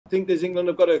think there's England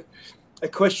have got a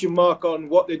question mark on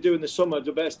what they do in the summer.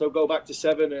 Do Bairstow go back to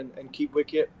 7 and keep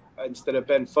wicket instead of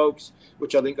Ben Foakes,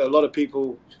 which I think a lot of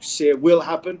people say will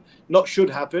happen. Not should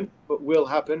happen, but will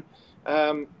happen.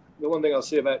 The one thing I'll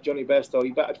say about Jonny Bairstow,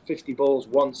 he batted 50 balls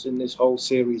once in this whole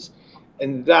series.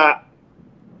 And that,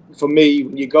 for me,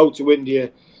 when you go to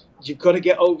India, you've got to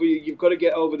get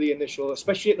over the initial,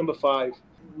 especially at number 5.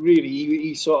 Really,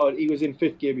 he was in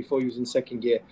 5th gear before he was in 2nd gear.